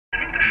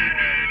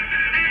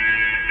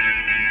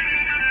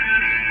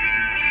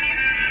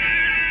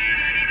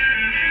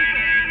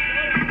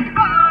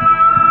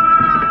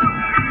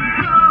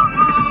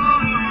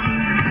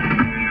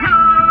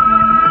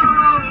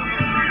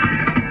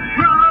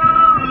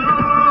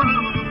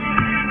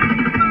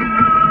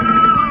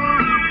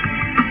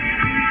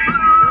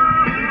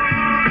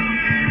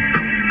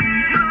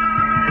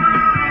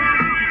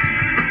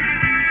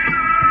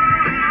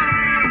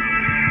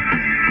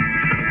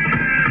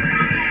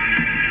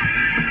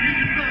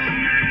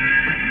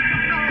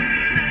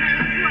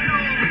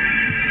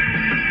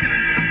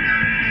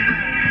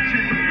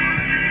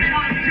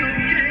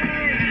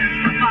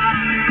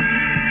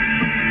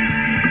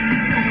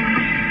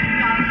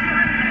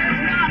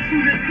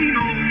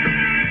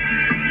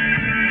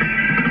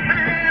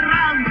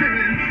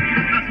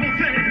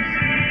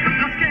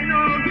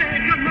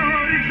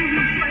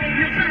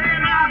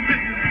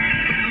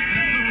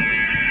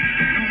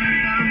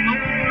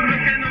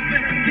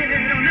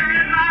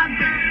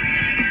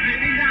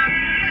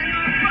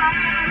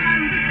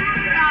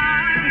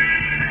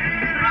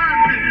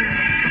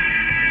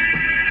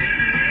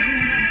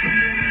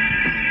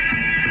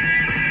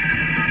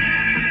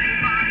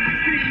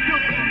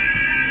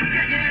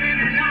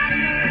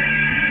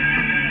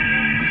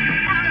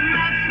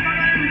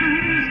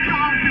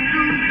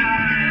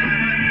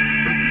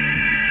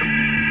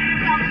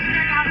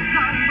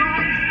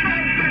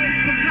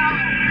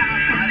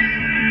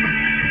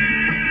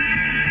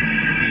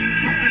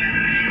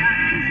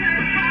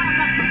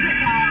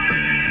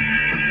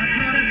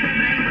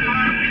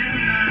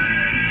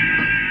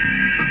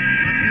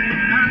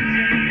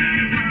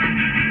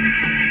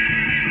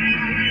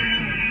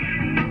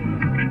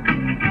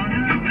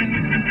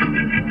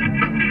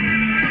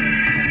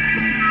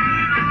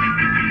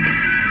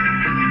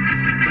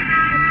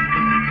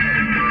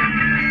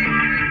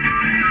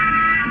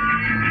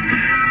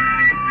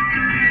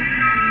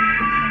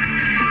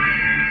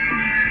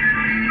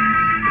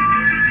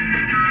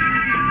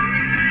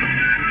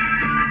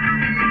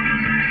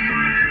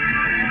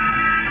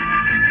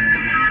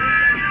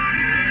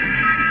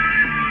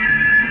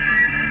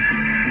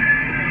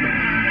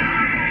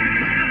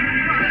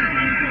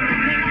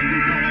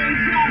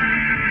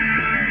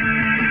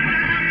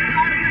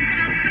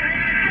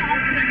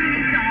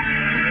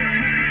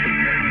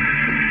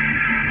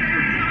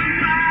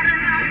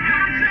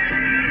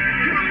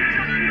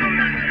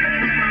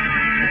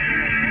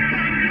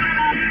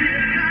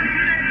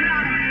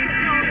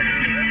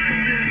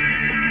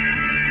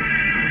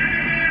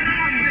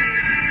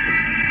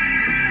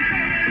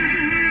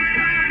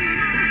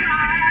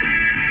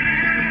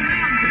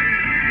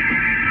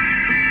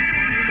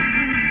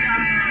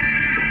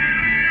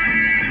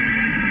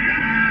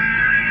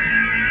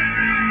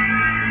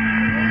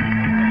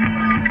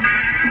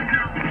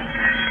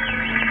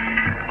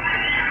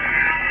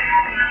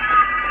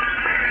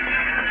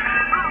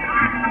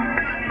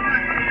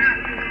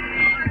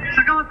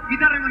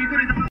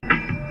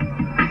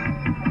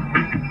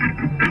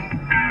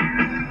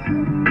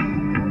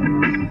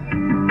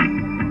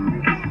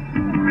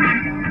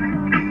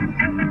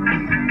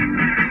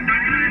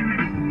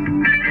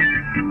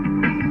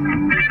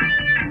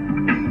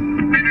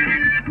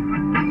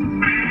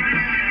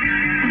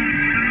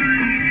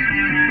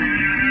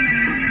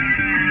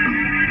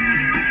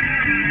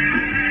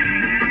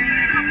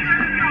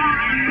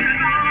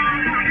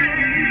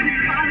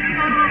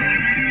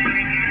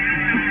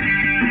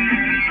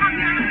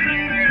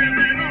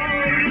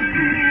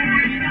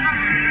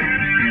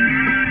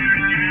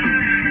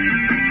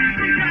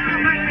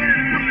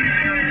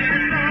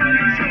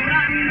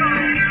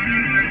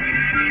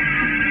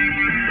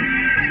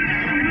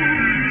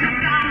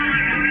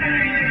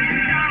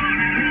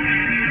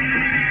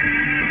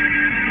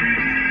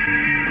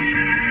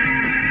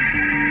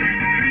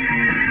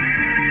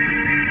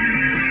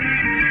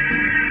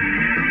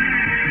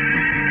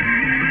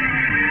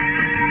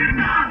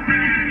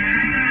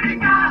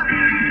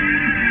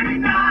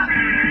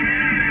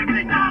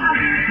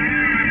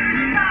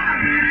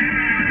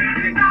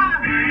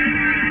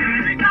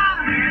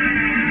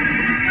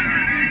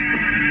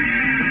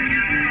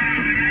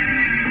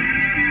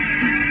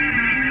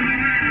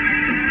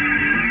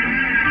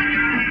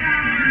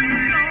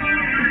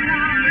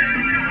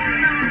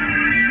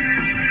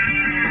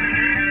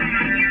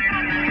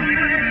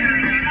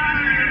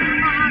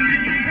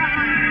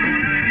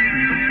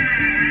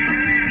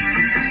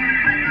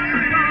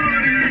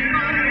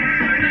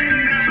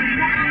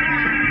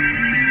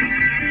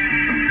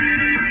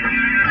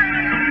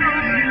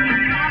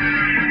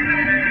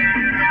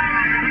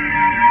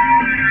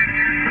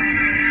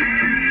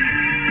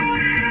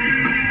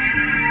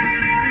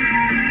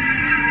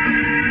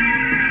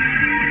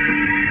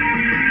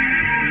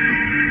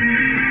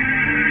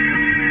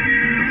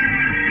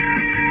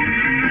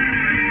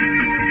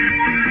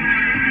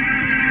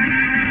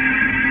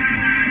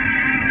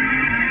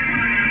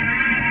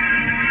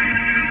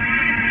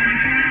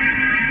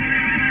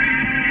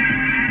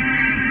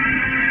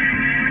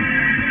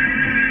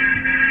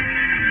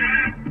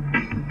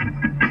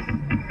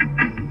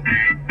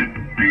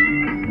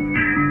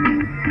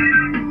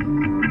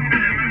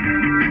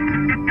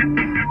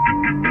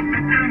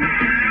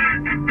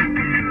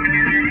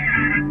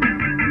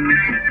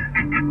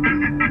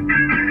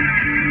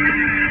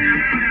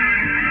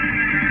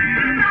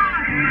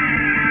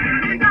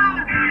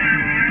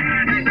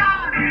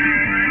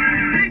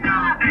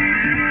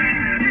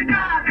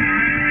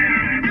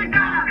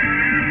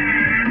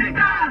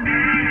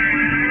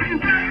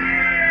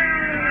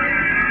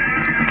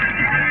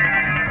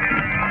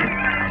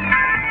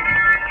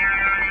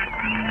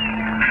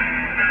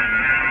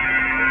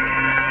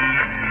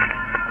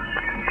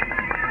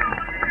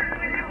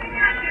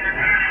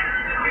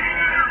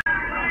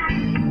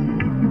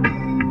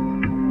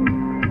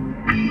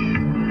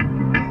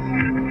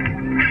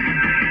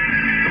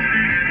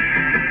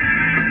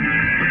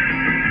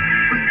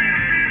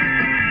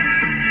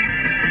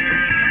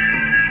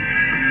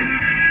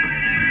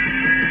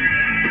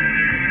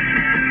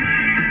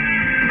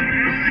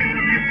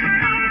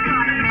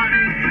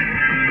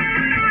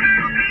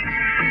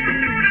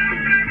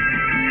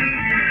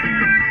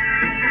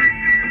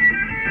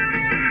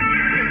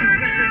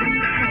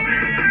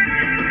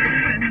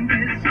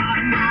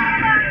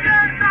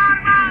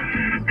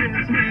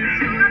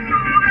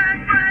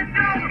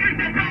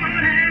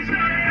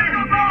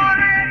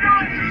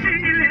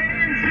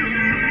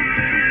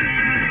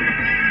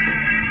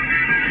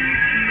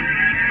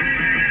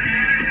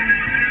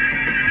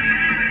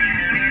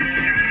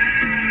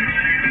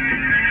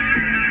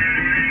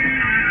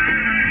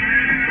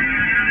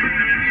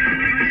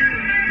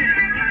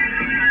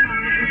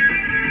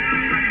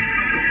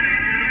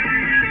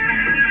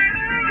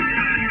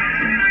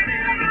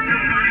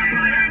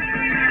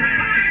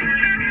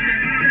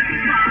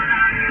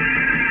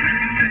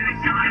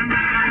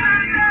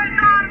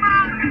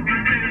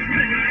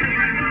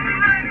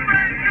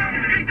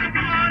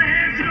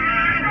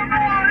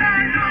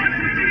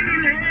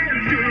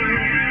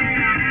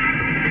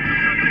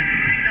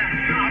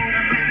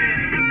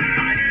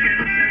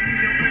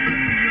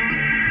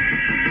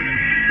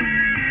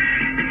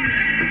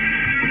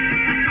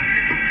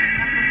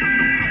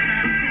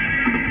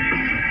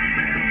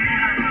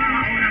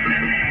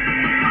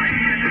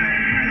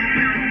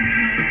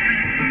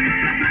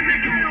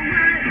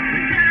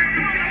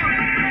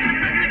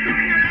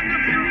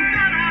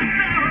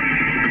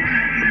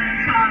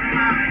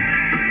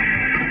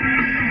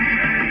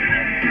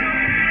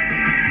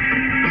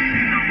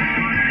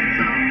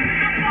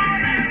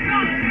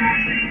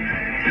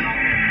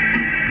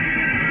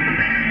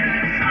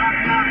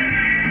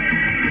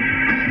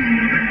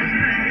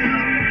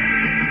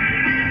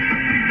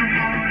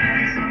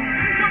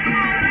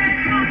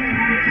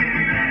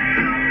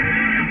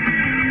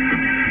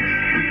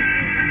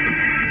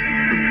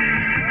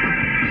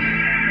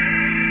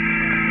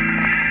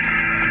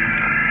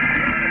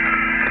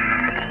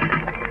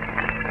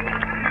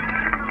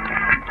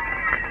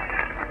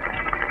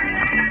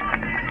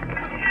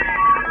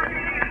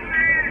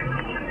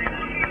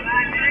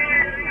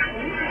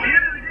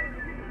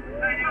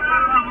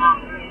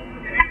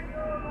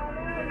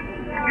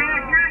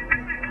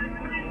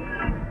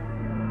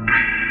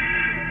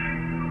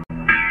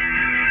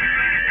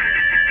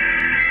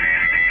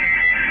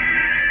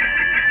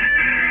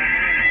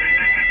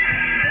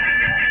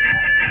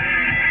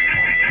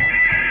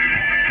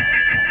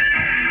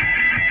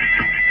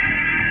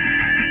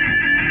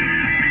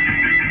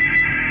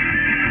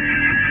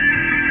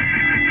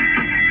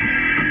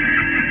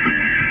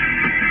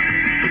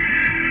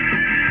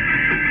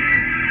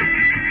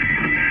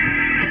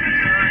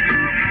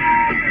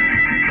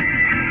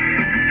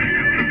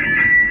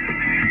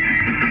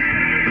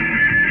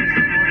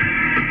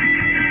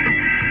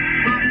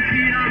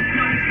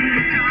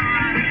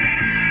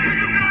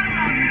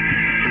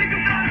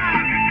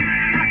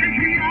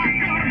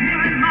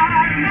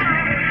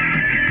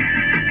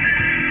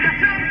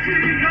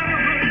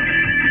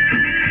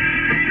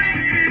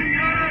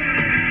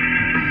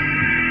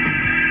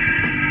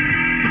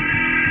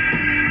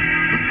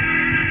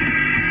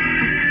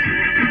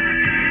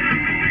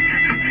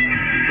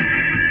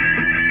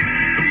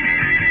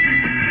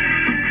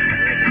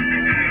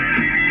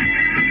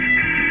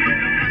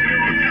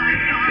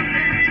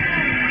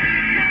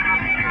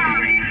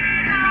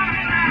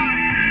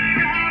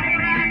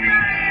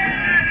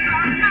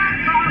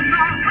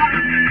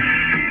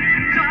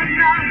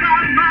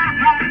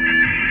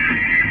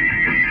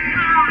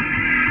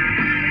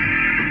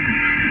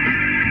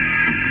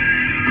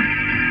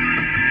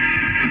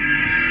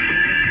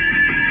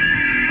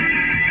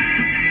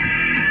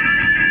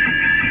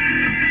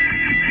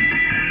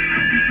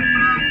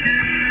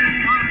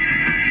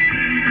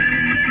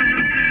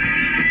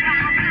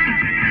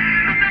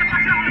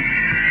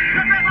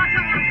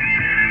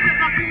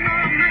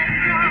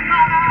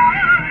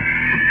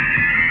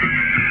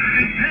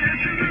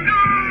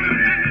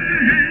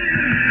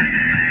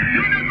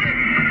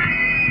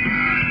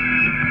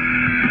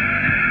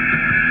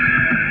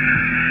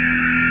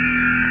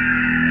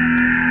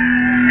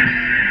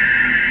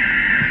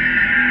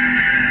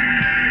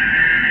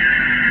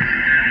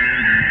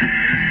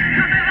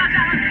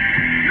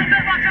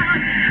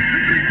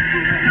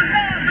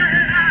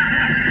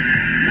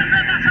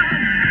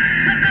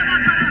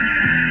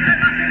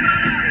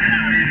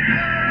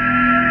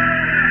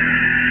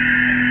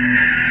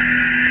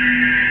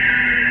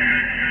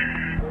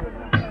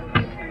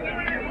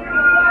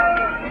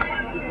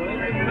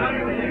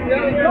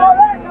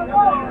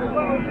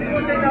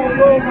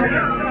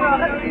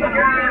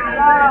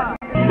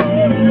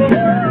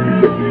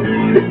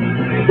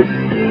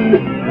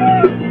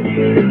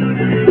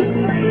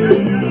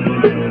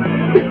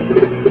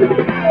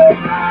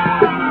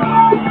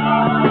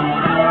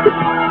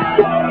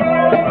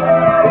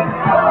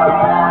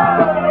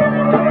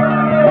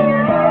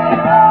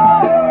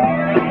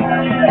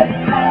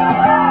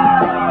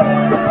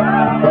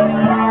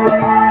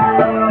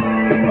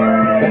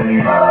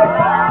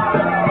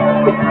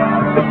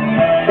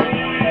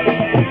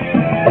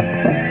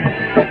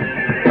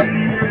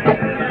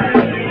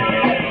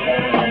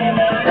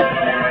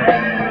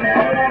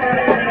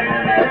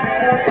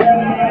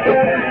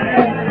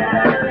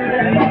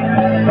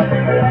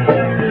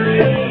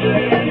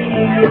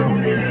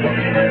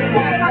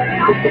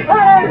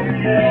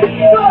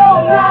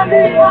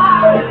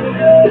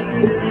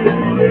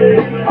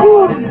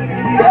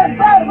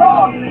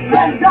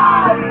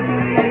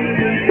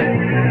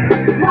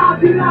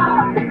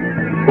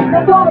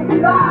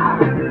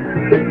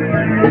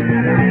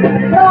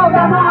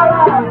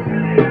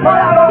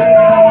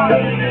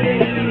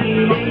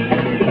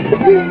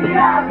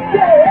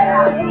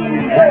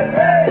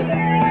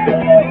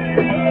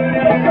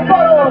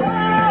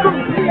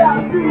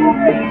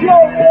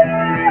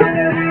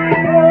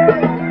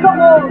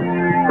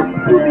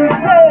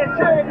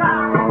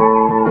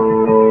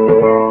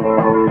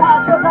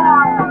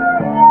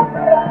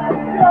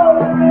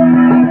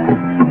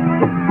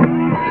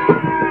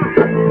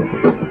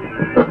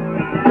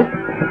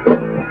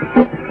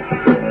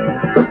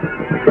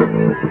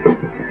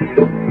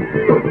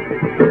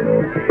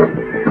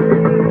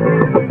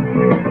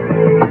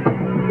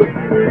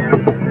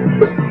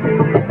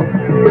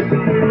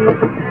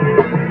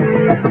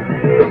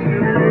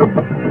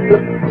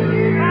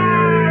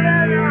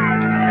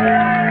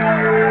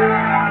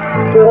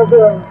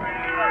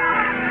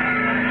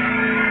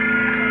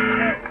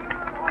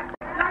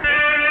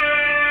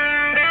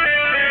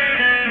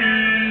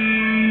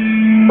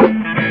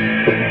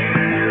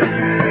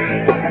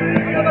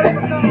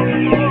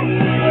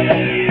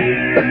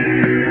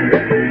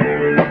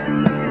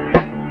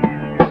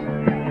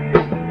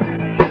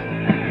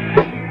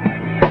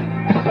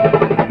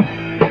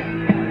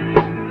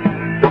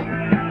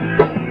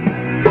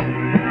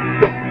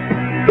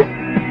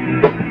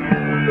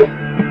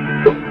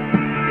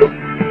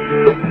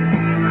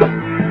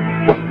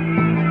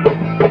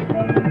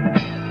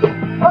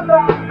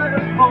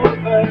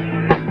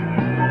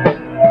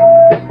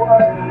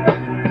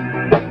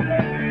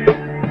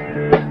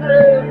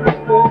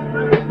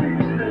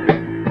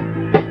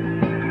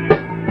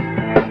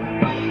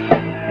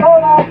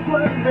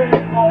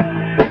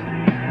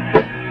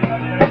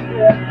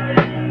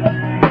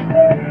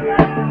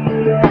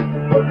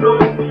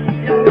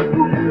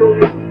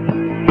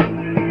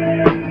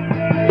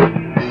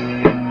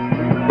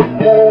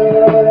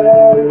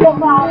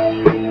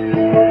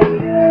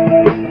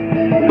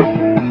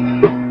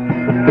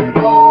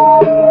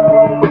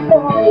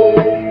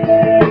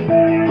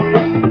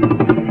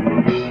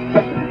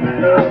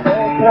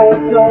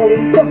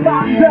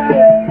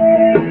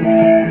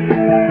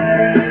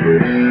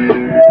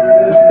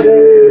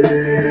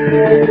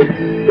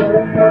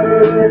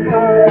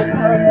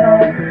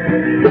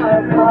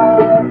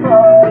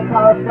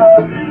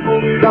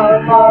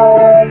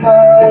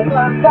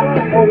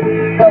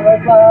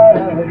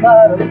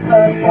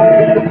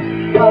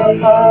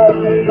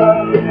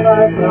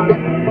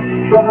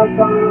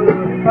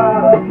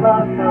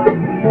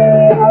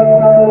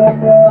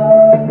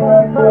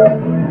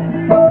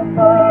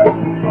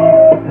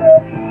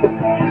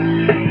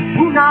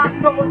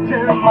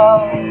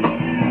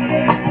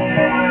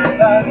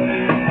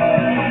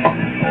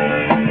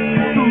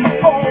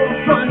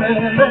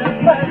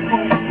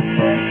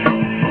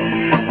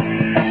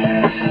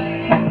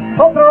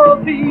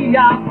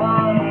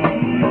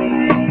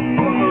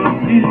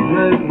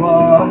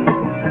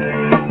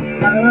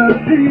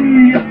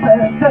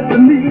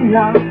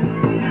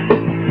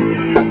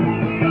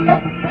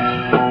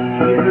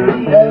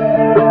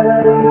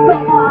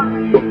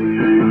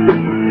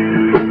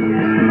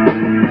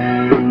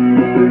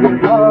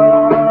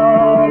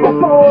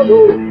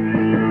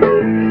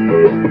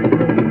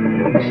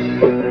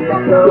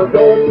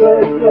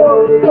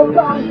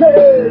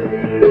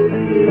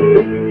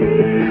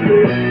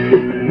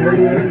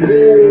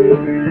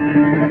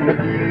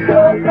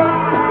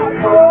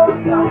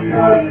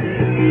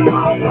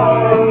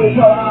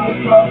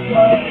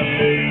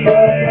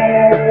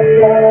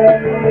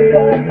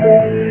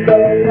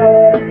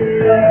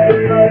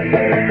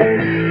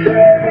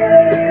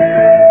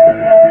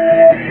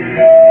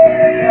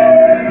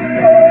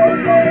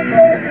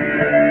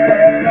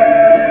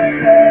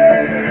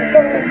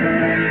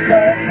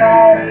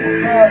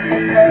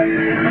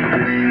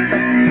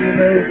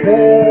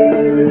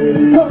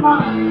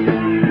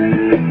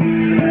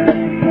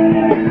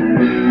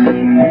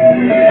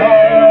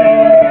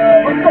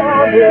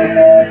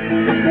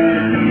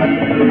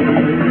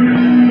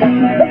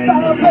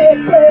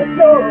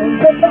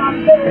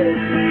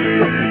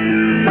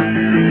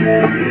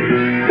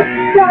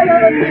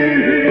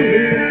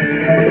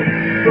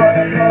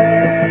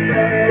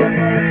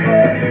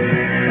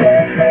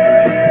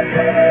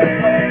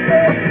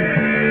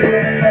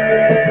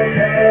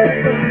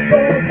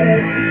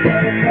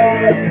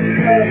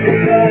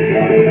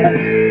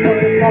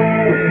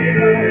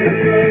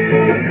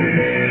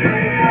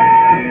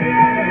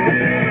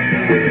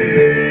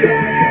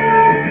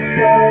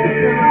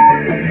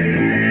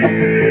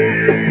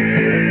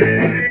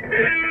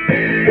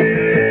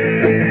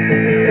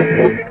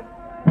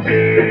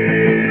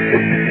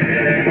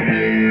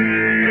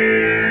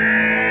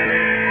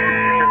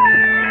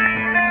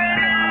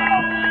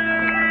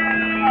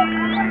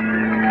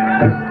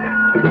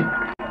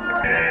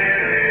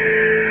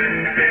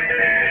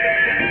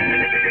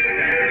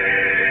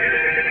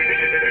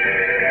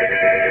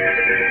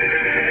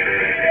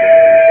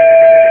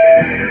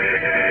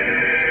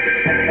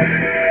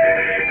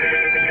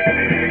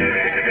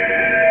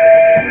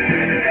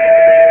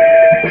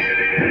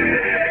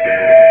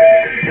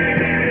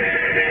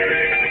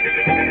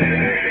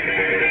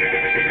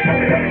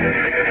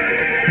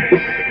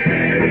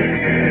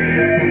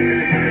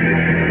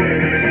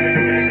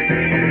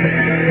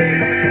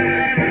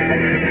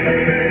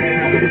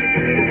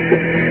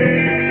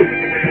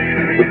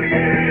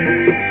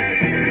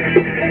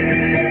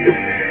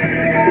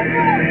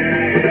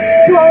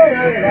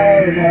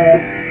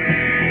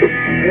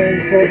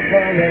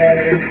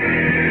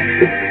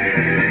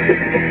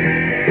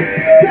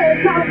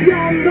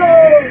Desafiando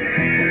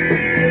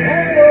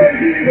el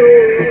olvido,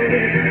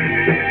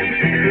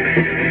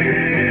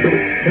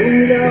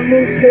 una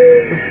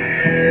mujer,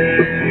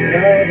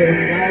 la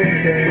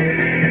venganza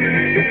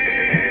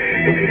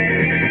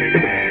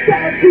de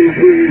su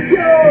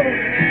juicio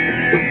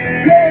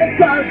y el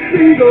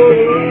castigo.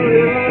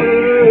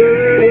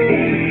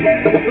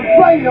 Los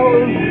sueños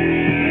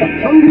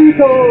son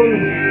gritos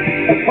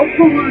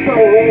ocultos.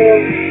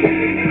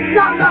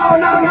 No, no,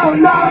 no, no,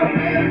 no.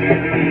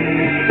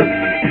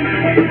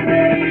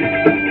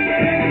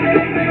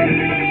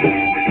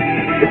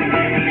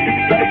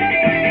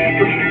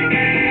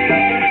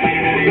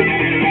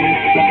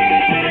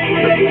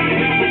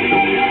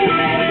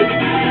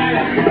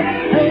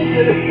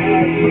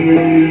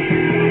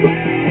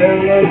 En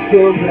la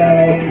sombra,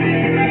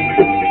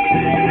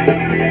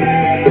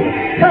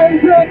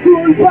 entre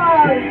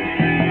culpas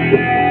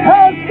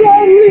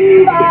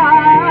escondidas,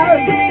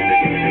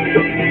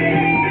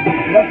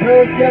 las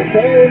bestias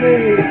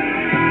temen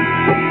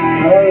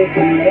al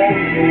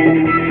semblante.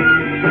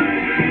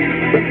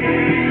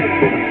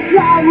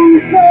 La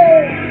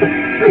mujer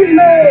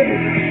vive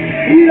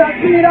y la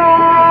tira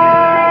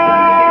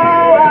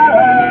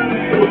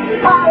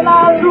a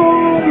la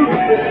luz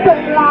de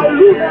la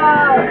luna,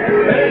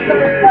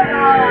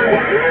 desesperada.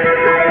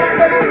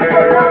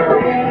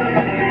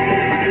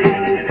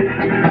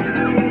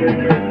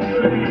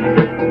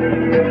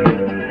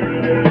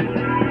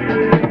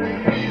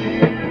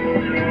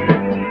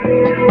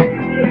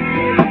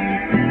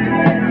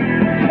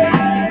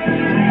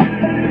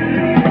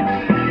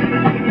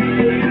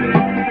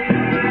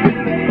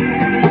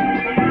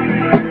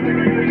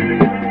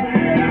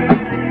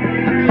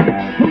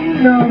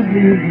 Una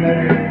horrible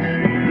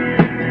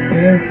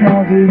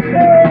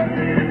pesadilla,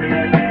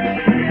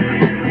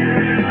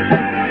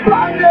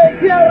 sangre,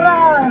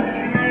 tierra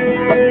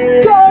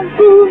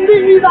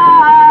confundida,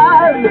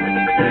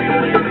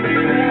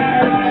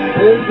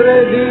 entre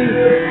gris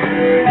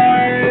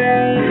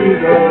y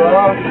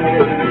rojo.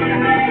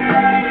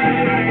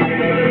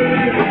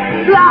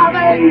 La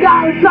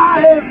venganza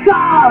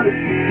está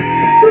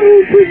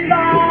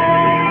suicida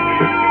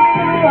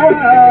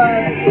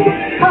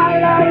a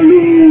la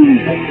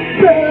luz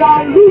de la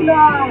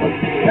luna,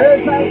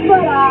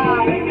 desespera.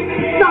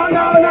 No,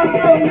 no, no,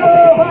 no, no,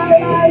 a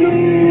la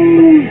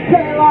luz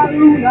de la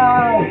luna,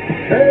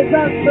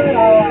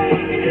 desespera.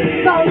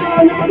 No, no,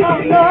 no, no,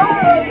 no.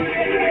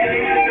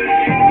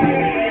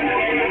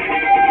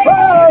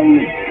 Oh.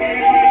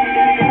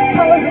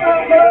 Oh,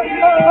 oh, oh,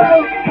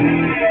 oh.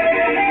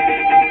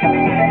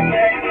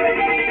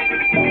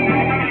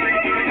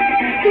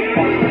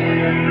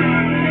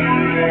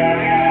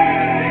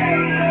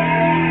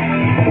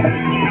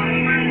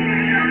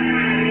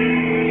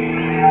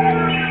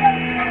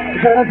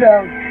 Muchas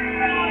gracias.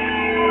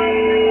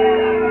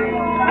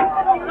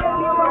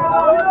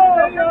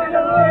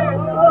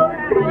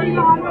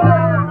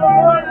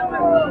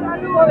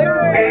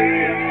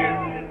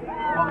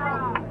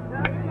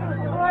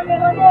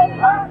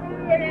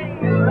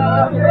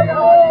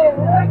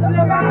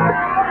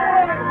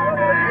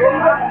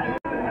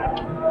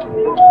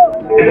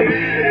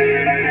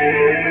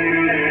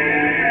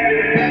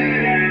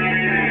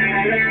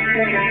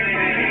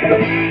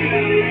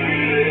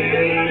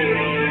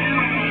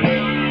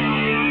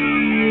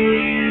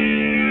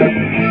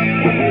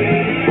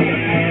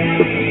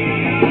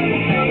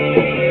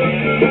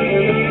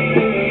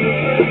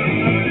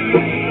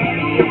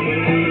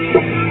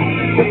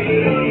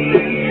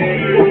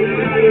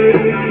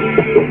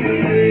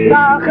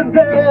 La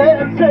gente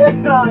se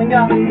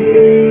extraña,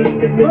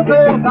 no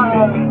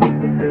verdad.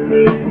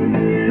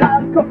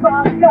 Las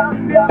cosas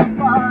cambian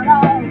para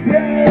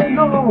bien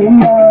o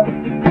mal.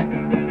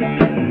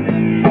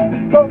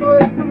 Todo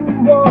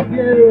estuvo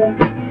bien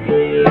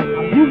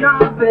alguna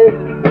vez,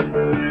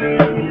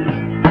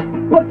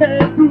 porque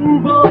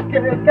tuvo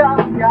que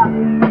cambiar.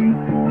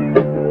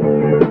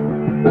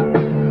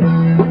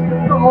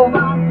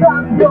 Toma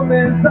cambio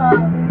mental,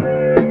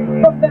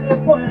 no te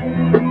fue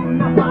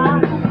una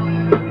más.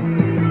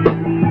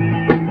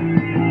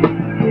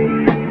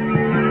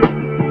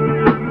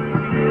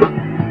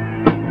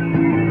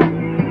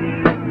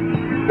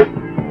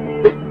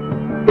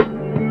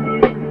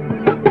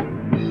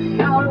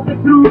 La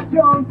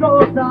destrucción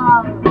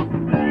total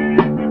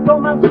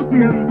toma su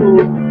tiempo,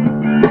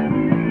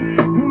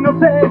 no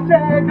se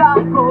llega a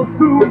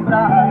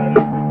acostumbrar.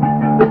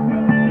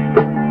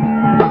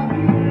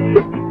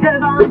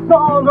 Quedan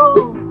solo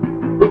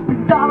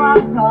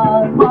pintadas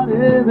las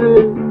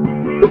paredes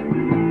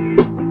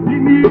y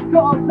mis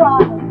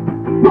cosas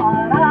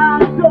para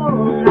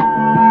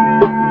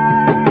llorar.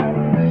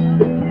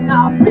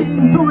 La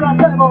pintura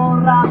se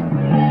borra,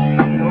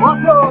 lo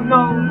otro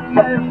no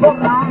se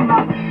borra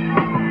más.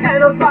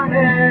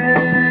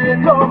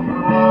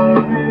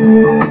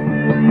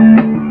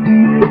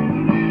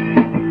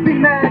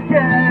 Dime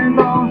que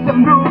no se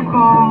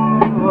embrujó.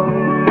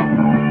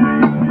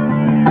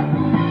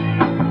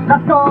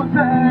 Las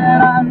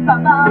cocheras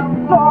están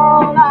tan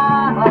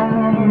solas,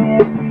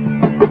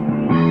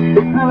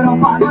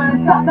 Europa no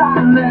está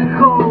tan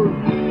lejos,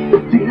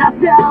 China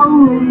que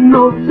aún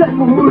no se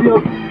murió.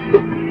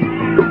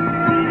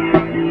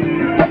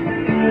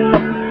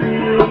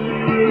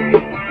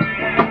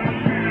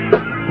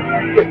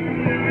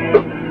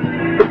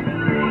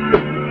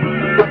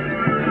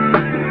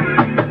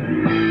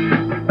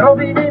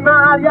 Robin y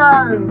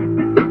Marian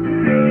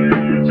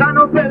ya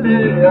no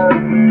pelean,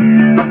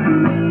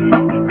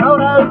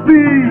 ahora al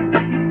fin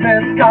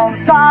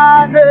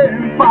descansan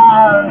en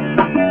paz.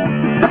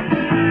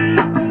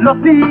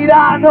 Los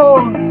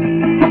tiranos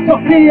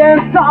sonríen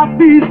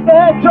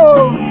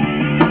satisfechos,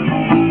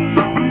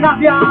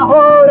 nadie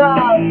ahora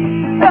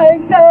se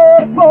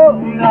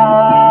interpondrá.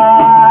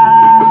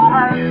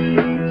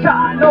 Ya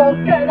no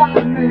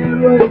quedan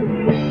héroes,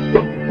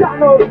 ya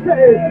no se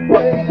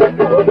puede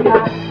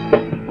soñar,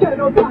 que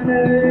nos han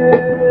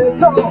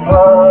hecho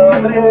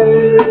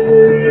padres.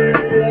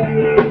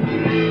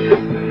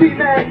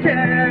 Dime que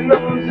no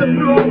se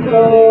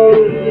embrujó.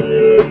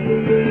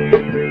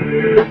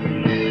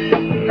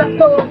 Las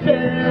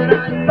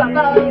cocheras están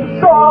tan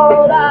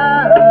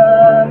solas,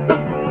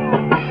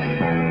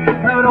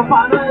 Europa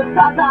no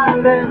está tan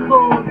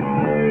lejos,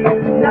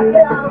 ya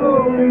que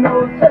aún no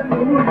se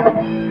murió,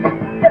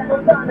 que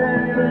nos han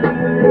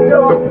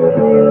hecho.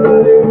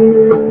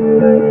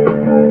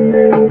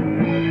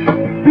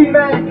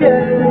 Dime que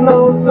no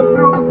se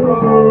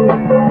embrujó.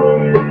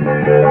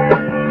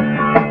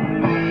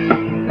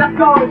 Las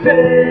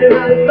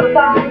cocheras están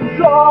tan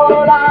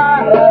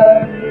solas,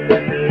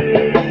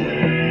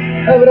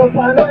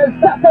 Europa no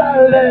está tan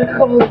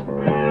lejos,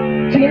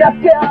 China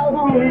que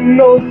aún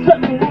no se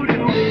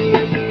murió,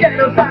 que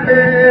nos han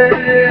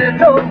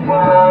hecho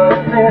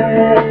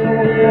padres.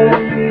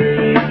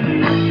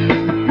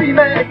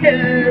 Dime que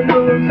no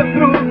se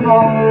embrujó.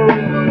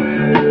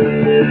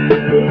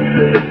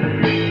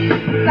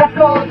 Las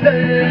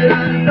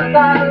cocheras están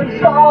tan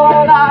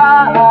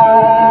solas,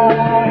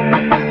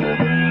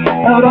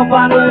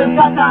 Europa no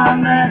está tan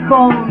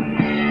lejos,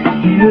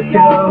 China que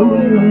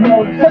aún no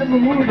se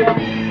murió.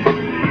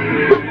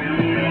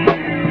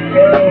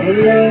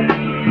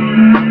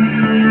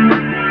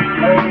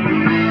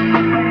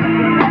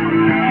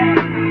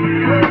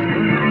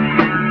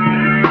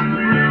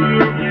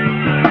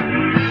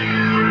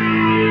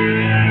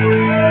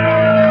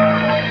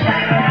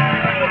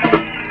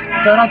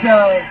 Muchas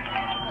gracias.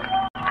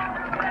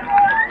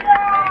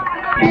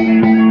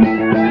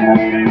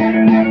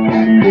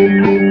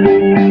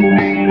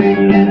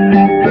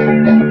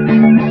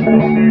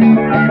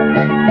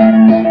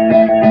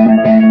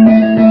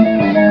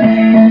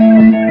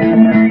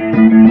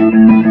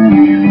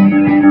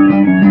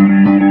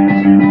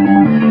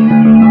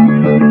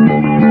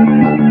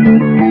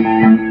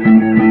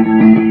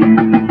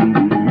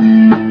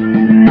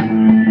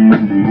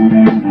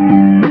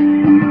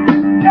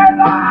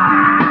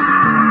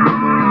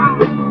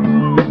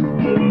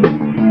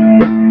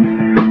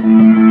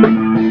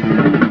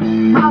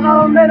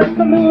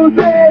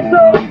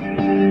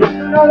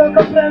 No lo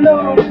comprendo.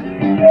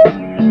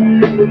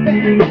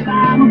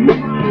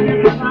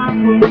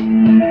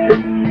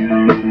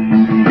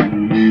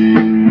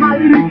 Mal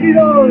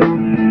dirigidos,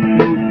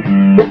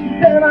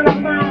 se van a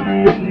más.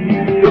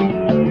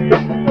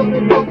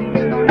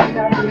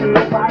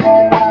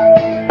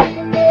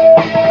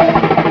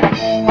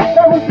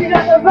 La música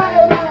nos va a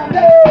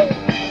levantar,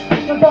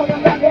 nosotros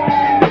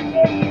también.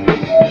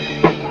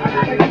 Para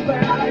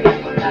recuperar la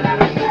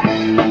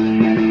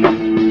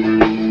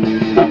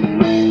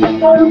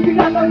la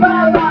música nos va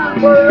a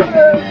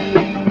levantar,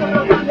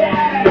 nosotros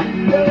también.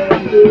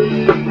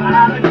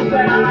 Para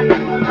recuperar la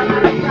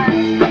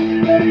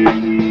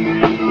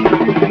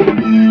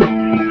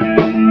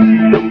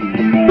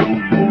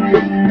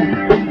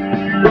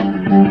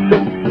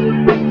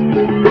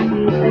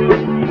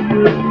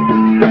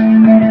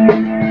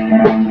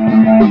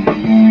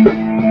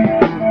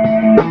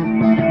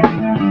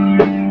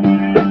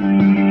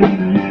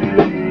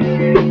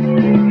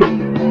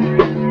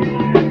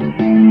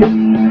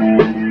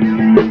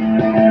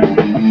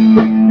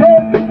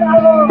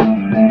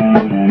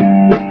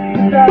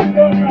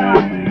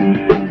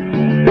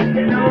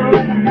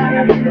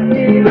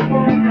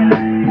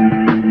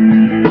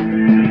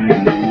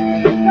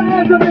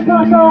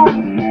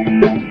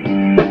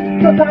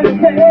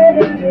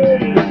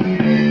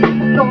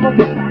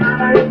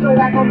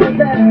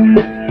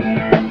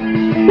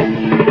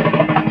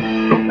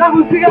la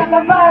música te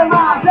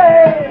enferma, sí,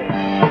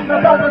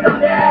 nosotros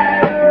también,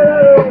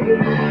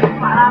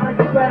 para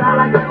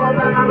recuperarla hay que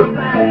volver a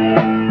romper.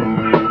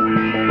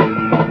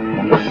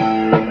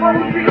 La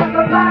música te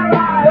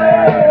enferma, sí,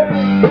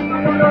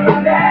 nosotros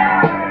también,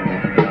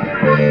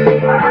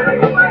 para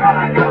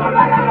recuperarla hay que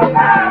volver a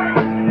romper.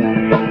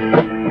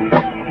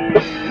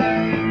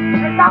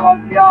 ¡Estamos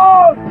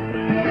Dios!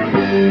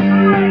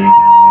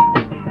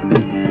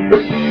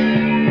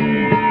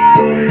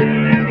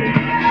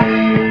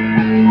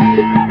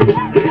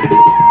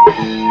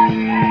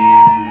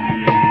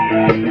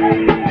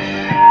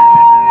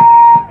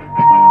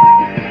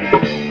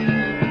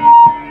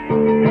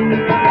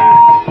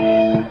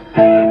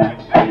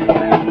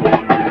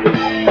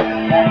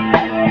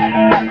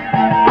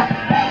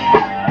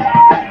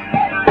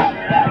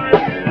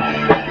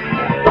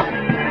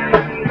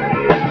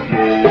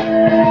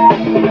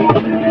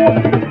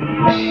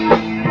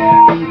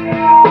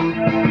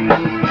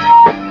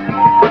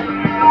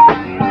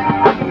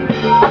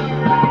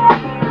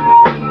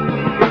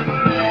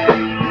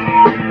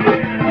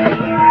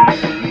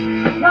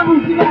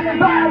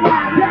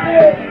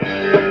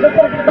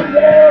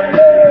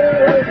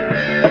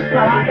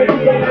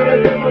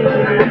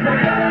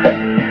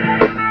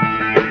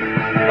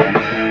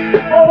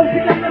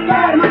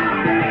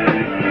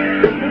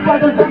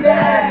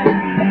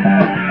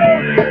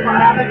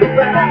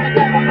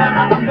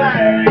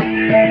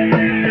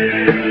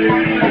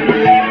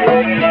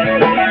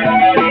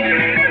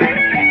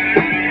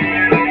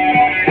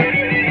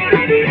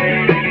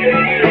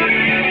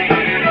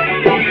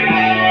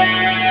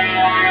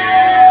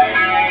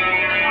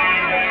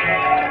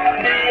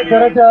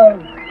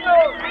 gracias.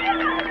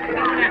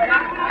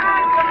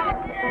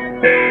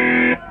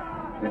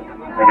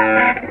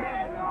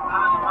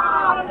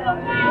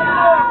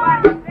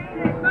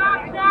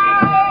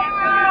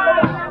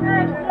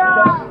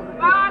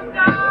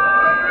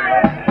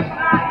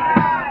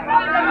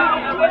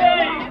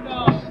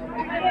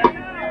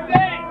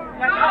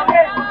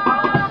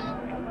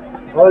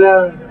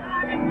 Hola.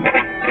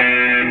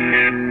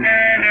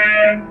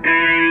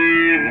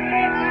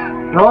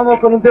 Nos vamos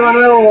con un tema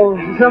nuevo,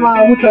 se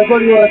llama Mucho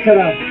Alcohol y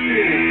Borrachera.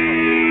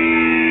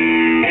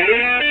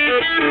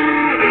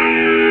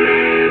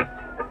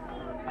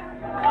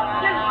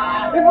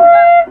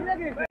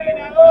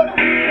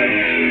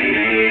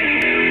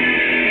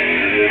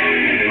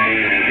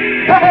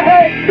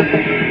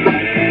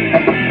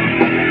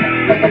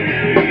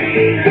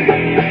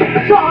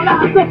 Son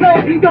las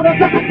 12 y todo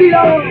está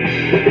tranquilo.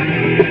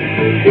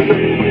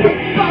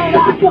 Son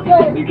las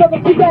 12 y todo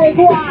sigue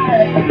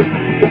igual.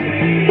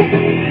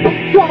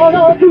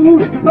 Solo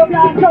tus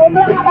propias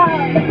sombras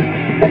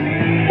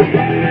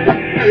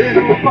que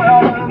no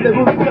paran de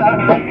buscar.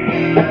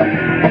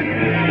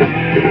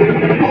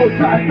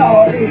 Mucha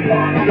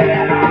historia.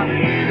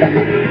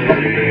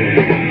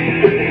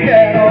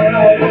 Quiero la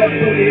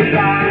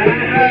oportunidad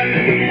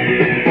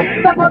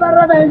de poder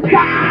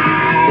reventar.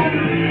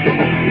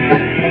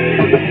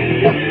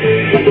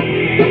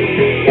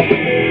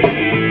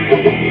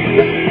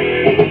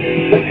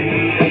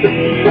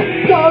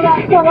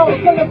 Todos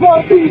en el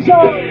bolsillo.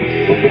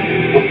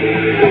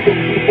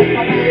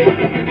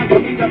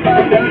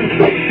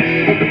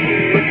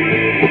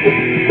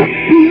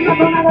 Una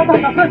tonada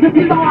tantas veces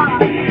y más.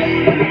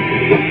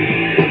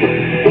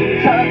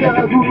 Ya te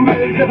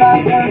aburres de la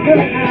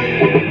carrera.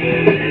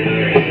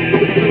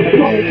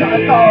 Mucha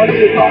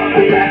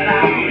historia.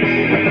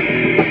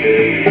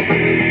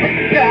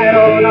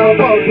 Quiero la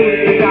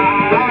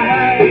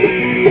oportunidad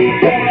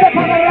de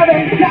poder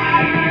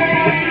reventar.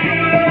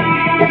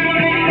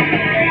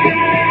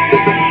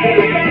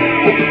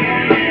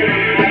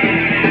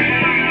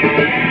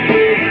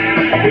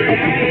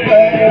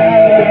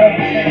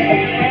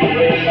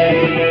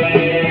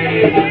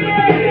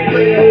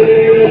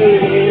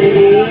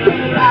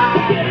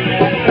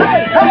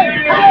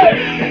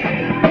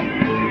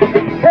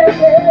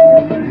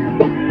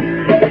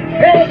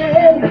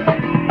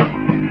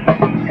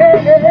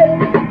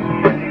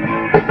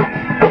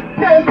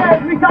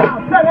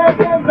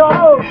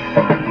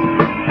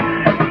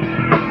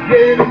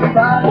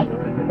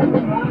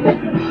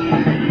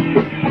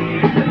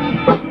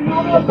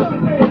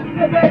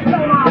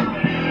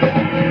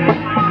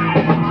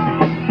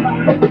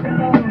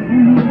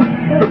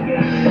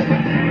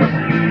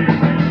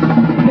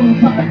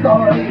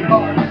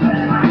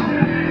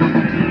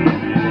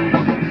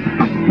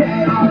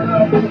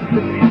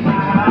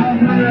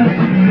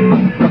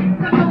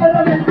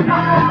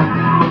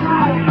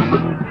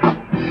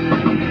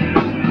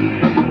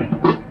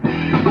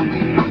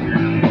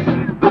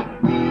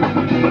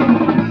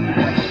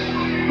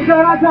 Muchas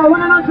gracias,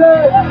 buenas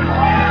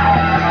noches.